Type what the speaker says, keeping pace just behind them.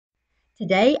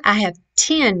Today I have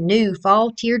 10 new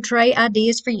fall tiered tray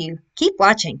ideas for you. Keep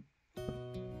watching.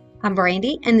 I'm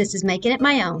Brandy and this is Making It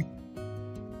My Own.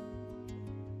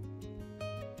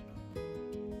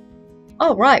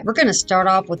 Alright, we're going to start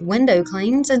off with window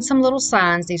clings and some little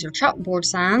signs. These are chalkboard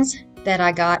signs that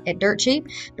I got at Dirt Cheap,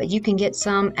 but you can get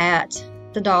some at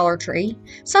the Dollar Tree.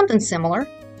 Something similar.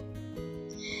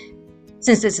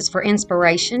 Since this is for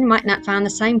inspiration, you might not find the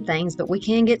same things, but we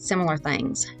can get similar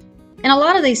things. And a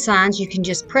lot of these signs you can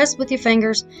just press with your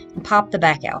fingers and pop the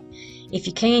back out. If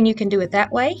you can do it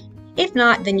that way. If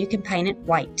not, then you can paint it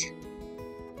white.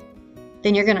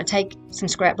 Then you're going to take some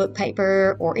scrapbook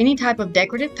paper or any type of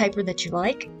decorative paper that you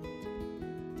like.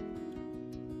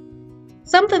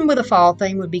 Something with a fall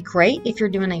theme would be great if you're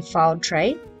doing a fall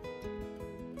tray.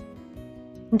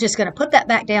 I'm just going to put that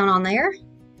back down on there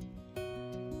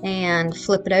and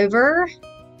flip it over.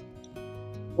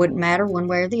 Wouldn't matter one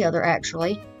way or the other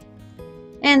actually.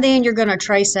 And then you're going to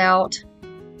trace out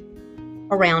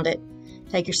around it.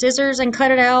 Take your scissors and cut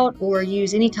it out, or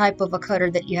use any type of a cutter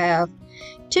that you have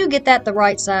to get that the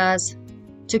right size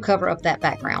to cover up that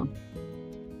background.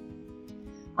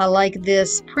 I like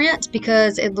this print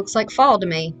because it looks like fall to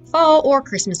me. Fall or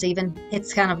Christmas even.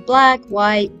 It's kind of black,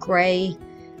 white, gray,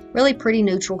 really pretty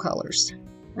neutral colors.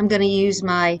 I'm going to use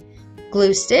my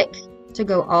glue stick to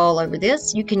go all over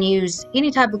this. You can use any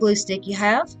type of glue stick you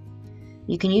have.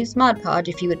 You can use Mod Podge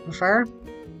if you would prefer.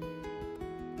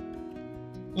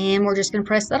 And we're just going to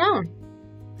press that on.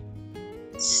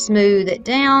 Smooth it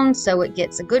down so it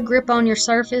gets a good grip on your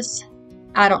surface.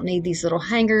 I don't need these little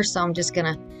hangers, so I'm just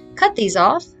going to cut these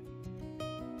off.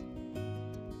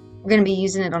 We're going to be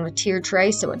using it on a tiered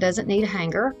tray, so it doesn't need a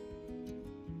hanger.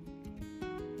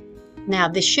 Now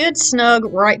this should snug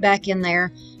right back in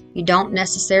there. You don't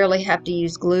necessarily have to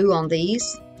use glue on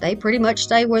these. They pretty much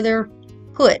stay where they're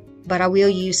put, but I will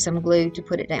use some glue to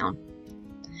put it down.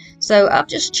 So I've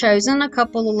just chosen a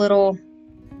couple of little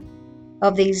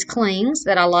of these clings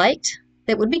that I liked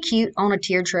that would be cute on a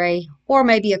tiered tray or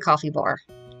maybe a coffee bar.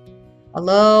 I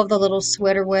love the little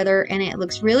sweater weather, and it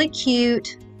looks really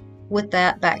cute with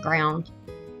that background.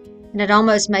 And it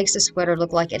almost makes the sweater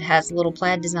look like it has a little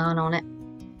plaid design on it.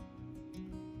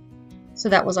 So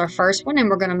that was our first one, and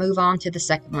we're going to move on to the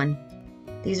second one.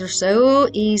 These are so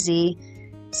easy.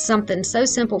 Something so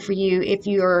simple for you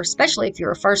especially if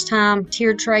you're a first-time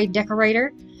tiered tray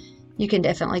decorator. You can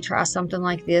definitely try something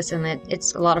like this, and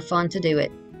it's a lot of fun to do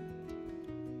it.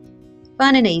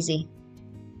 Fun and easy.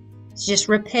 It's just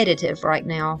repetitive right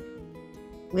now.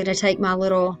 I'm going to take my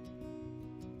little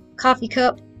coffee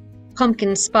cup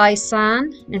pumpkin spice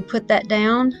sign and put that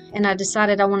down, and I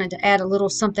decided I wanted to add a little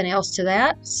something else to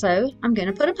that, so I'm going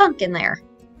to put a pumpkin there.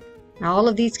 Now all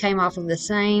of these came off of the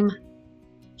same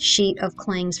sheet of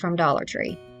clings from Dollar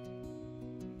Tree.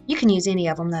 You can use any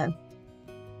of them though.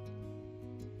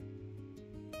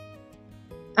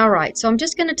 Alright, so I'm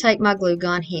just going to take my glue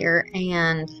gun here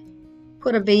and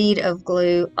put a bead of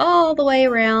glue all the way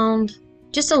around,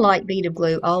 just a light bead of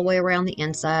glue all the way around the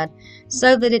inside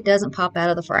so that it doesn't pop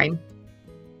out of the frame.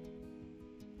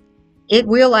 It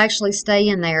will actually stay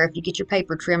in there if you get your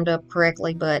paper trimmed up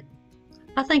correctly, but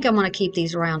I think I'm going to keep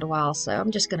these around a while, so I'm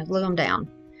just going to glue them down.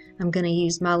 I'm going to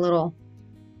use my little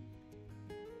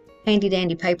handy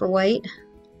dandy paperweight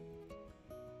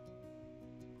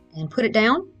and put it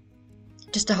down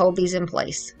just to hold these in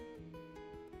place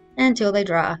until they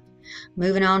dry.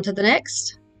 Moving on to the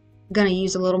next, I'm going to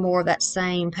use a little more of that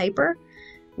same paper.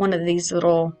 One of these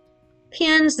little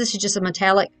pens. This is just a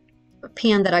metallic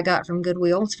pen that I got from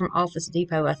Goodwill. It's from Office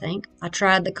Depot, I think. I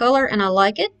tried the color and I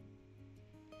like it.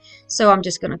 So I'm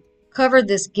just going to cover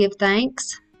this Give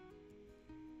Thanks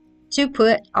to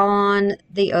put on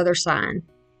the other sign.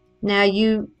 Now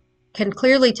you can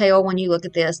clearly tell when you look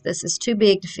at this is too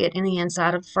big to fit in the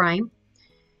inside of the frame.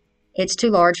 It's too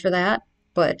large for that,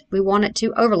 but we want it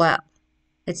to overlap.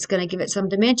 It's going to give it some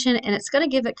dimension, and it's going to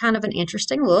give it kind of an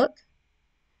interesting look.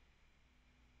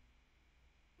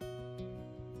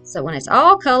 So when it's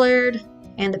all colored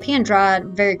and the pen dried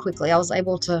very quickly, I was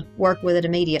able to work with it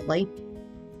immediately.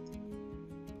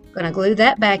 I'm going to glue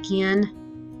that back in,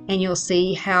 and you'll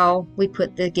see how we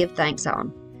put the Give Thanks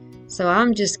on. So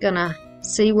I'm just going to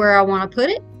see where I want to put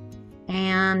it,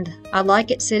 and I like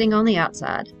it sitting on the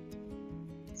outside.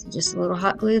 So just a little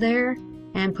hot glue there,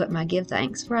 and put my Give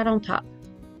Thanks right on top.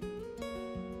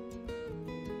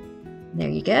 There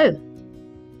you go.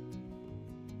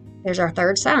 There's our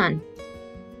third sign.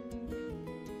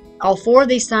 All four of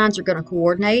these signs are going to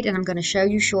coordinate, and I'm going to show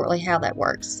you shortly how that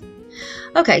works.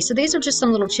 Okay, so these are just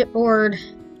some little chipboard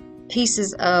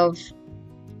pieces of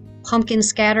pumpkin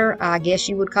scatter, I guess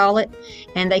you would call it.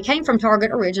 And they came from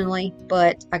Target originally,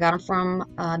 but I got them from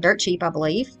Dirt Cheap, I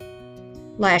believe,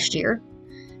 last year.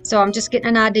 So I'm just getting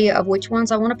an idea of which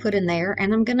ones I want to put in there,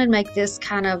 and I'm going to make this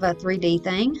kind of a 3D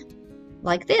thing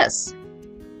like this.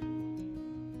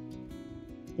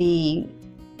 The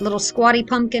little squatty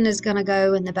pumpkin is going to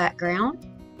go in the background.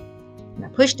 And I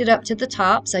pushed it up to the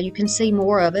top so you can see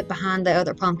more of it behind the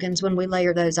other pumpkins when we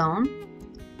layer those on.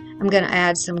 I'm going to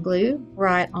add some glue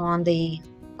right on the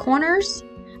corners,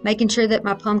 making sure that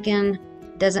my pumpkin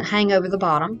doesn't hang over the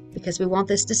bottom because we want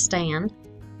this to stand,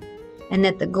 and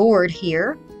that the gourd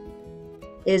here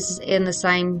is in the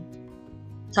same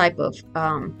type of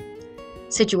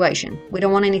situation. We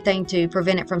don't want anything to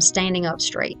prevent it from standing up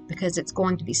straight because it's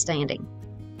going to be standing.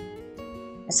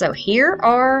 So here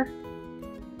are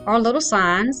our little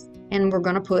signs, and we're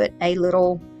going to put a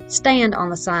little stand on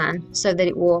the sign so that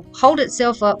it will hold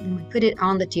itself up when we put it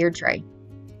on the tiered tray.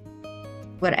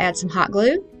 I'm going to add some hot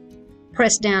glue,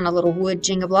 press down a little wood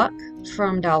Jenga block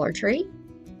from Dollar Tree,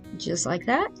 just like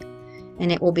that,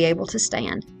 and it will be able to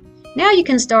stand. Now you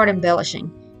can start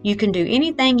embellishing. You can do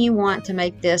anything you want to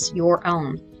make this your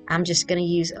own. I'm just going to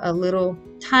use a little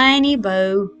tiny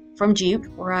bow from Juke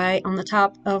right on the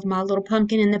top of my little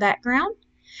pumpkin in the background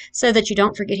so that you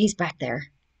don't forget he's back there.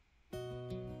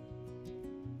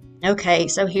 Okay,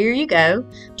 so here you go.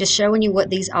 Just showing you what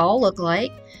these all look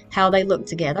like, how they look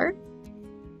together.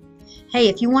 Hey,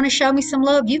 if you want to show me some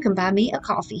love, you can buy me a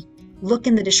coffee. Look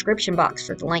in the description box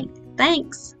for the link.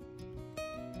 Thanks!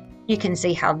 You can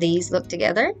see how these look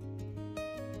together.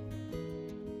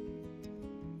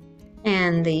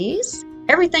 And these.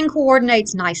 Everything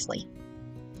coordinates nicely.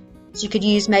 So you could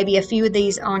use maybe a few of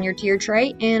these on your tiered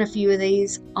tray and a few of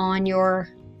these on your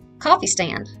coffee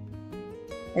stand.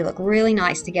 They look really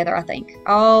nice together, I think.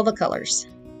 All the colors.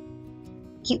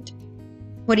 Cute.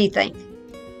 What do you think?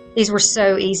 These were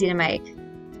so easy to make.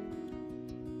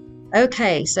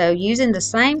 Okay, so using the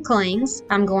same clings,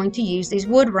 I'm going to use these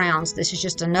wood rounds. This is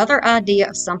just another idea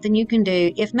of something you can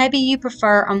do if maybe you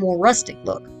prefer a more rustic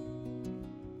look.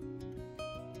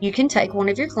 You can take one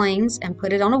of your clings and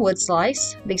put it on a wood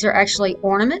slice. These are actually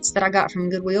ornaments that I got from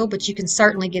Goodwill, but you can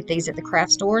certainly get these at the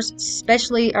craft stores,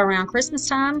 especially around Christmas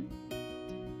time.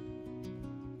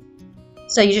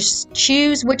 So you just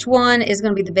choose which one is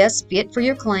going to be the best fit for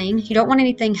your cling. You don't want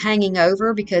anything hanging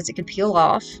over because it could peel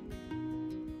off.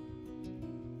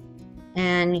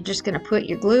 And you're just going to put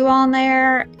your glue on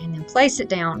there and then place it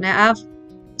down. Now I've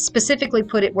specifically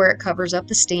put it where it covers up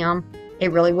the stem.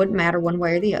 It really wouldn't matter one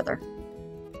way or the other.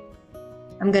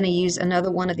 I'm going to use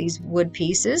another one of these wood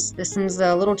pieces. This one's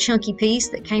a little chunky piece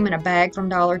that came in a bag from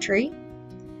Dollar Tree.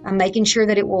 I'm making sure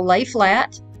that it will lay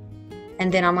flat.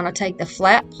 And then I'm going to take the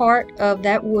flat part of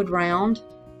that wood round,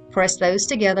 press those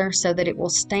together so that it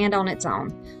will stand on its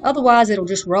own. Otherwise, it'll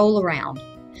just roll around.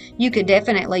 You could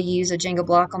definitely use a Jenga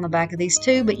block on the back of these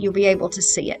too, but you'll be able to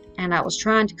see it. And I was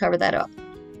trying to cover that up.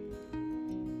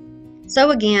 So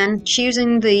again,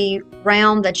 choosing the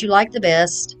round that you like the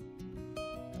best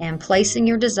and placing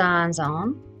your designs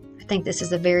on. I think this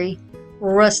is a very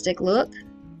rustic look.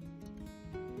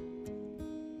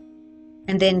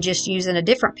 And then just using a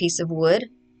different piece of wood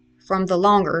from the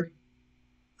longer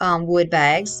wood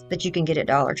bags that you can get at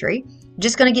Dollar Tree.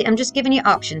 I'm just giving you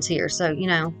options here, so you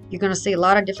know you're going to see a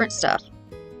lot of different stuff.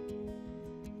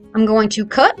 I'm going to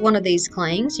cut one of these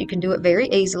clings. You can do it very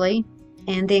easily,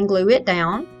 and then glue it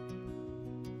down,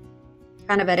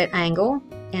 kind of at an angle.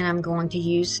 And I'm going to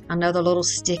use another little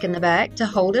stick in the back to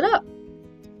hold it up.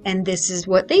 And this is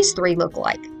what these three look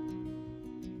like.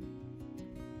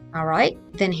 Alright,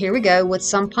 then here we go with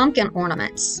some pumpkin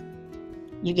ornaments.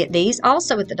 You get these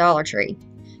also at the Dollar Tree.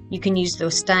 You can use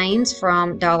those stains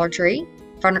from Dollar Tree,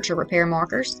 furniture repair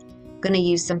markers. I'm going to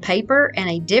use some paper and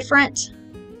a different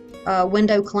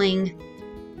window cling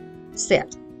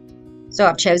set. So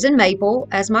I've chosen maple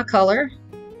as my color,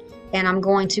 and I'm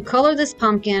going to color this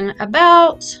pumpkin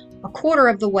about a quarter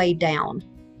of the way down.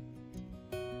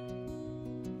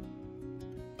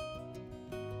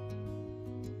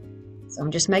 So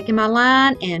I'm just making my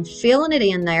line and filling it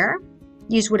in there.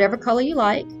 Use whatever color you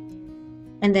like.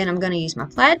 And then I'm going to use my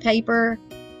plaid paper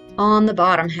on the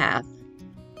bottom half.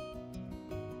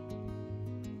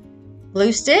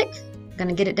 Glue stick. I'm going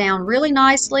to get it down really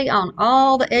nicely on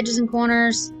all the edges and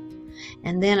corners.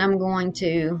 And then I'm going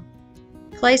to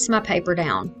place my paper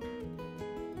down.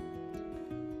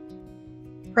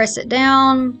 Press it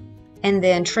down and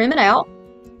then trim it out.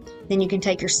 Then you can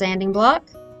take your sanding block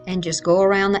and just go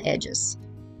around the edges.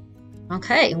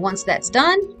 Okay, once that's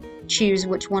done, choose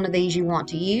which one of these you want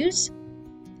to use,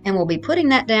 and we'll be putting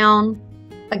that down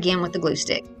again with the glue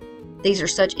stick. These are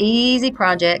such easy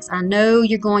projects. I know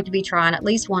you're going to be trying at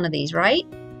least one of these, right?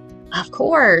 Of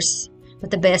course,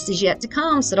 but the best is yet to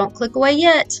come, so don't click away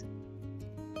yet.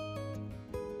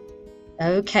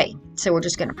 Okay, so we're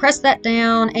just going to press that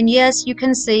down, and yes, you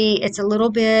can see it's a little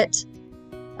bit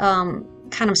kind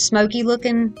of smoky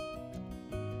looking.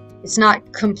 It's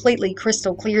not completely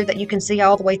crystal clear that you can see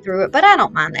all the way through it, but I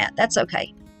don't mind that. That's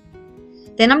okay.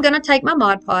 Then I'm going to take my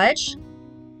Mod Podge,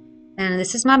 and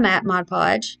this is my matte Mod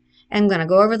Podge, and I'm going to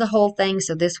go over the whole thing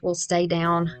so this will stay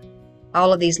down.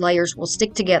 All of these layers will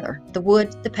stick together, the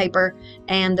wood, the paper,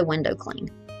 and the window cling.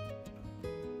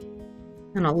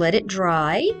 I'm going to let it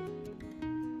dry,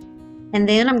 and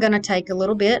then I'm going to take a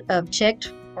little bit of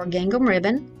checked or gingham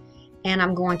ribbon, and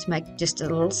I'm going to make just a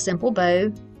little simple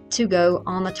bow to go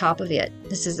on the top of it.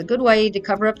 This is a good way to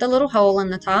cover up the little hole in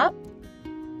the top.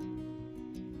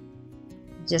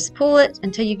 Just pull it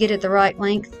until you get it the right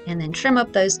length, and then trim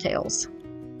up those tails.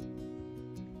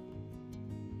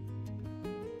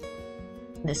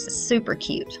 This is super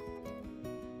cute.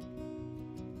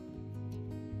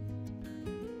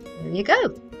 There you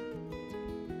go.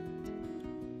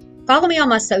 Follow me on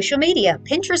my social media,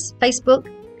 Pinterest,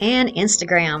 Facebook, and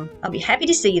Instagram. I'll be happy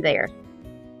to see you there.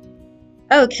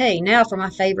 Okay, now for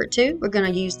my favorite two. We're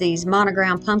going to use these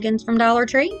monogram pumpkins from Dollar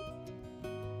Tree.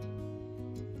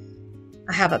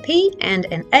 I have a P and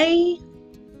an A,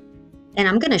 and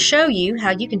I'm going to show you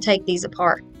how you can take these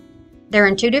apart. They're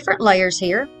in two different layers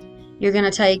here. You're going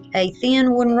to take a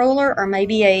thin wooden ruler or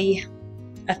maybe a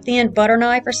thin butter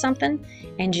knife or something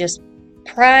and just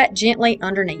pry it gently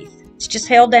underneath. It's just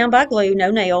held down by glue, no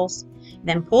nails.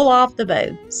 Then pull off the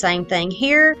bow. Same thing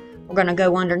here. We're going to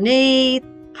go underneath,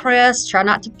 press, try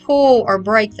not to pull or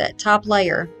break that top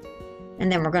layer.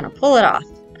 And then we're going to pull it off.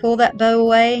 Pull that bow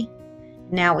away.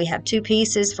 Now we have two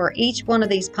pieces for each one of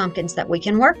these pumpkins that we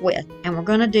can work with. And we're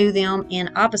going to do them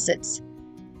in opposites.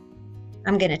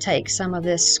 I'm going to take some of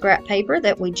this scrap paper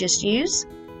that we just used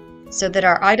so that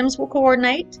our items will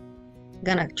coordinate. I'm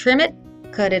going to trim it,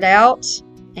 cut it out,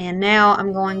 and now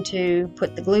I'm going to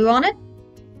put the glue on it,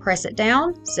 press it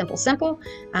down, simple, simple.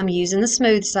 I'm using the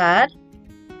smooth side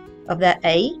of that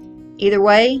A. Either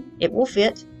way, it will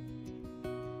fit.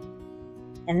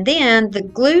 And then the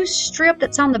glue strip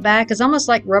that's on the back is almost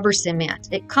like rubber cement.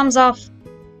 It comes off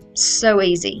so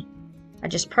easy. I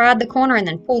just pried the corner and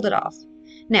then pulled it off.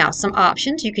 Now, some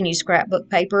options. You can use scrapbook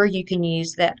paper, you can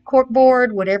use that cork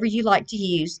board, whatever you like to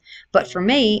use. But for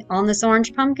me, on this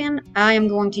orange pumpkin, I am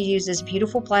going to use this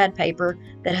beautiful plaid paper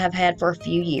that I've had for a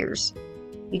few years.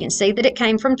 You can see that it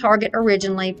came from Target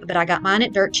originally, but I got mine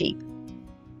at dirt cheap.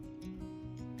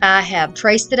 I have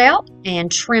traced it out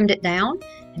and trimmed it down.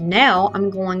 And now I'm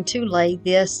going to lay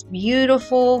this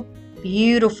beautiful,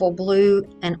 beautiful blue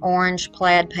and orange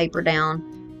plaid paper down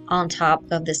on top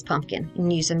of this pumpkin.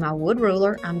 And using my wood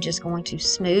ruler, I'm just going to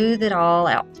smooth it all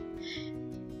out.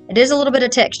 It is a little bit of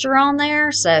texture on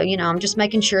there, so I'm just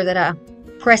making sure that I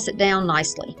press it down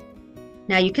nicely.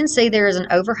 Now you can see there is an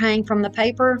overhang from the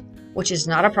paper, which is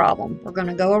not a problem. We're going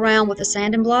to go around with a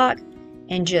sanding block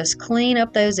and just clean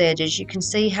up those edges. You can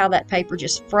see how that paper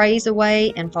just frays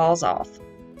away and falls off.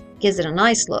 Gives it a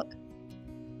nice look.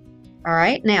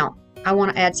 Alright, now I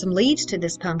want to add some leaves to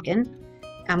this pumpkin.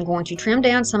 I'm going to trim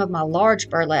down some of my large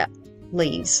burlap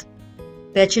leaves.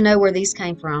 Bet you know where these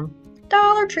came from.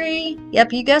 Dollar Tree!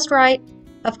 Yep, you guessed right.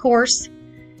 Of course.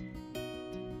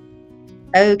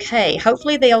 Okay,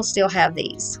 hopefully they'll still have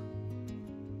these.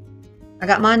 I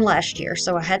got mine last year,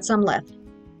 so I had some left.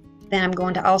 Then I'm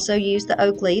going to also use the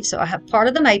oak leaf. So I have part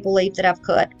of the maple leaf that I've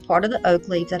cut, part of the oak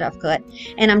leaf that I've cut.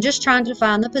 And I'm just trying to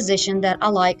find the position that I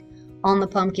like on the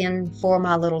pumpkin for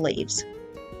my little leaves.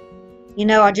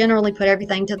 I generally put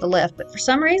everything to the left, but for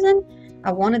some reason,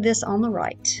 I wanted this on the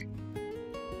right.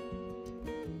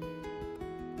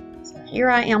 So here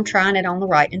I am trying it on the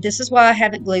right, and this is why I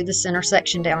haven't glued the center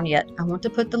section down yet. I want to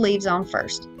put the leaves on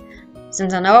first.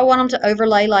 Since I know I want them to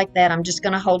overlay like that, I'm just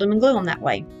going to hold them and glue them that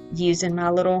way. Using my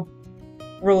little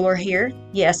ruler here.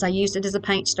 Yes, I used it as a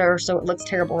paint stir, so it looks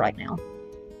terrible right now.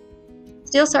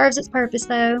 Still serves its purpose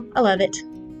though. I love it.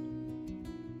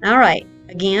 Alright,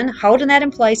 again, holding that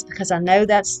in place because I know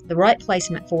that's the right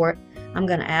placement for it. I'm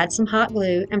going to add some hot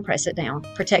glue and press it down.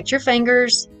 Protect your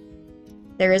fingers.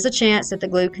 There is a chance that the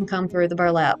glue can come through the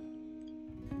burlap.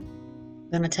 I'm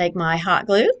going to take my hot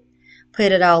glue,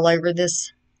 put it all over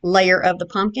this layer of the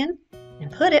pumpkin,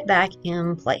 and put it back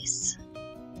in place.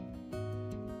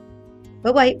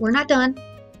 But wait, we're not done.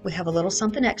 We have a little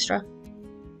something extra.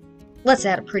 Let's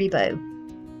add a pretty bow.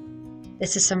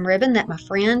 This is some ribbon that my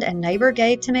friend and neighbor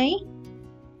gave to me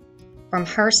from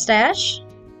her stash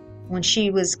when she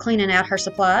was cleaning out her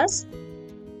supplies.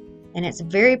 And it's a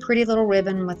very pretty little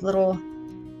ribbon with little,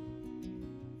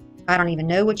 I don't even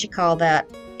know what you call that,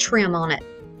 trim on it.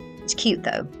 It's cute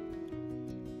though.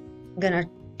 I'm gonna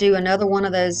do another one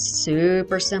of those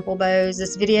super simple bows.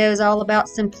 This video is all about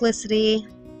simplicity.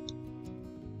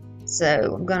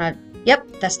 So I'm gonna, yep,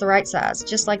 that's the right size,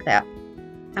 just like that.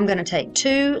 I'm gonna take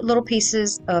 2 little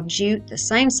pieces of jute the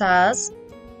same size,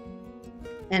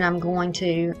 and I'm going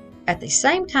to, at the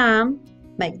same time,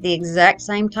 make the exact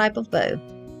same type of bow.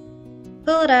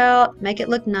 Pull it out, make it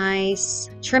look nice,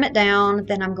 trim it down,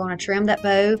 then I'm going to trim that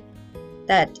bow,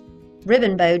 that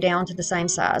ribbon bow, down to the same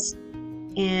size,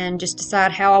 and just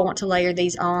decide how I want to layer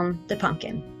these on the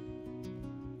pumpkin.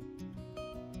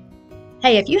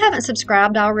 Hey, if you haven't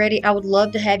subscribed already, I would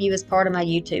love to have you as part of my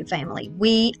YouTube family.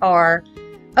 We are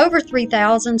over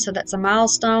 3,000, so that's a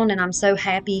milestone, and I'm so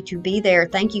happy to be there.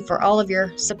 Thank you for all of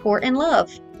your support and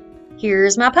love.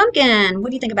 Here's my pumpkin.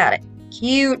 What do you think about it?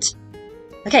 Cute.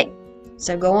 Okay,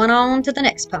 so going on to the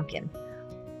next pumpkin.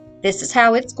 This is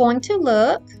how it's going to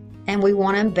look, and we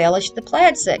want to embellish the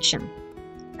plaid section.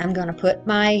 I'm going to put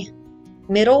my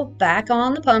middle back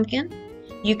on the pumpkin.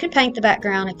 You could paint the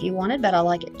background if you wanted, but I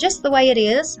like it just the way it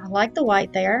is. I like the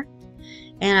white there.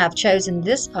 And I've chosen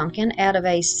this pumpkin out of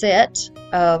a set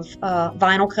of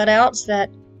vinyl cutouts that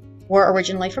were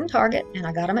originally from Target, and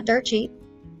I got them at dirt cheap.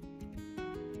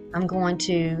 I'm going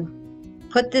to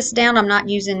put this down. I'm not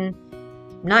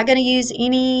going to use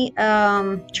any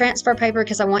transfer paper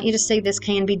because I want you to see this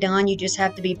can be done. You just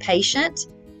have to be patient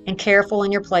and careful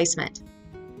in your placement.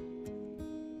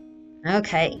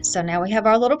 Okay, so now we have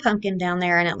our little pumpkin down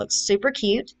there, and it looks super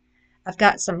cute. I've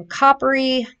got some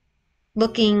coppery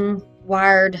looking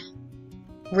wired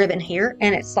ribbon here,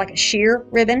 and it's like a sheer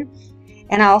ribbon,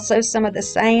 and also some of the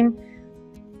same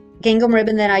gingham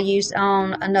ribbon that I used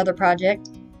on another project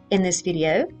in this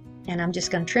video, and I'm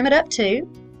just going to trim it up too,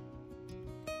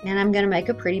 and I'm going to make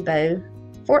a pretty bow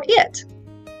for it.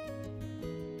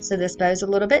 So this bow's a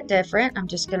little bit different. I'm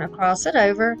just going to cross it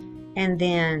over and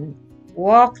then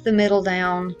walk the middle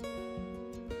down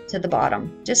to the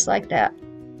bottom, just like that.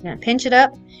 I'm going to pinch it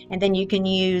up, and then you can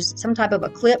use some type of a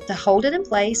clip to hold it in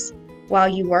place while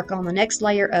you work on the next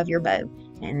layer of your bow.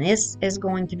 And this is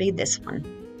going to be this one.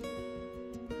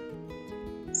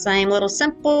 Same little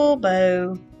simple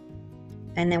bow,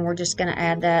 and then we're just going to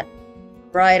add that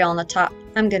right on the top.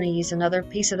 I'm going to use another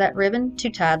piece of that ribbon to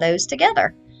tie those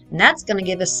together, and that's going to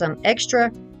give us some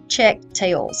extra check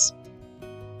tails.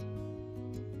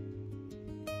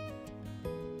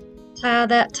 Tie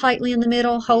that tightly in the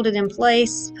middle, hold it in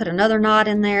place, put another knot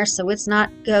in there so it's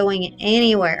not going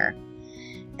anywhere.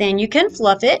 Then you can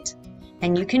fluff it,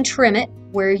 and you can trim it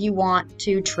where you want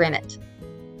to trim it.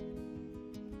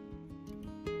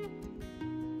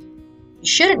 You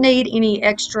shouldn't need any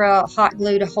extra hot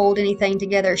glue to hold anything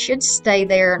together. It should stay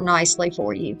there nicely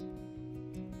for you.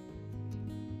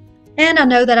 And I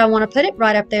know that I want to put it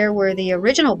right up there where the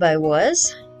original bow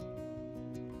was.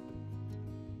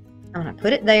 I'm going to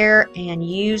put it there and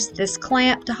use this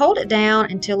clamp to hold it down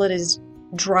until it is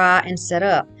dry and set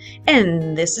up.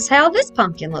 And this is how this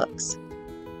pumpkin looks.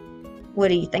 What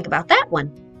do you think about that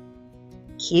one?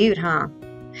 Cute, huh?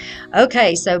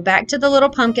 Okay, so back to the little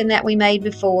pumpkin that we made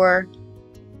before.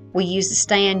 We use the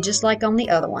stand just like on the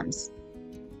other ones.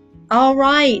 All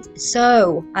right,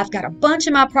 so I've got a bunch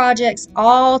of my projects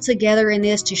all together in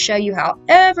this to show you how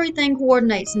everything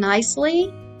coordinates nicely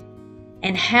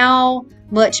and how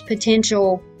much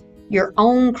potential your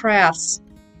own crafts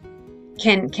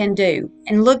can do.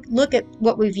 And look at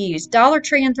what we've used. Dollar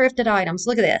Tree and thrifted items.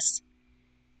 Look at this.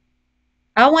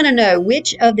 I want to know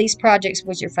which of these projects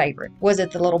was your favorite. Was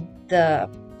it the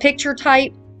picture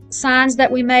type signs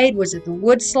that we made? Was it the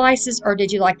wood slices, or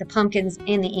did you like the pumpkins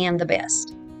in the end the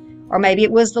best? Or maybe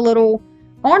it was the little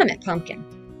ornament pumpkin.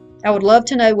 I would love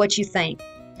to know what you think.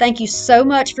 Thank you so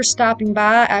much for stopping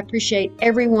by. I appreciate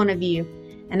every one of you.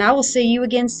 And I will see you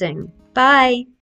again soon. Bye.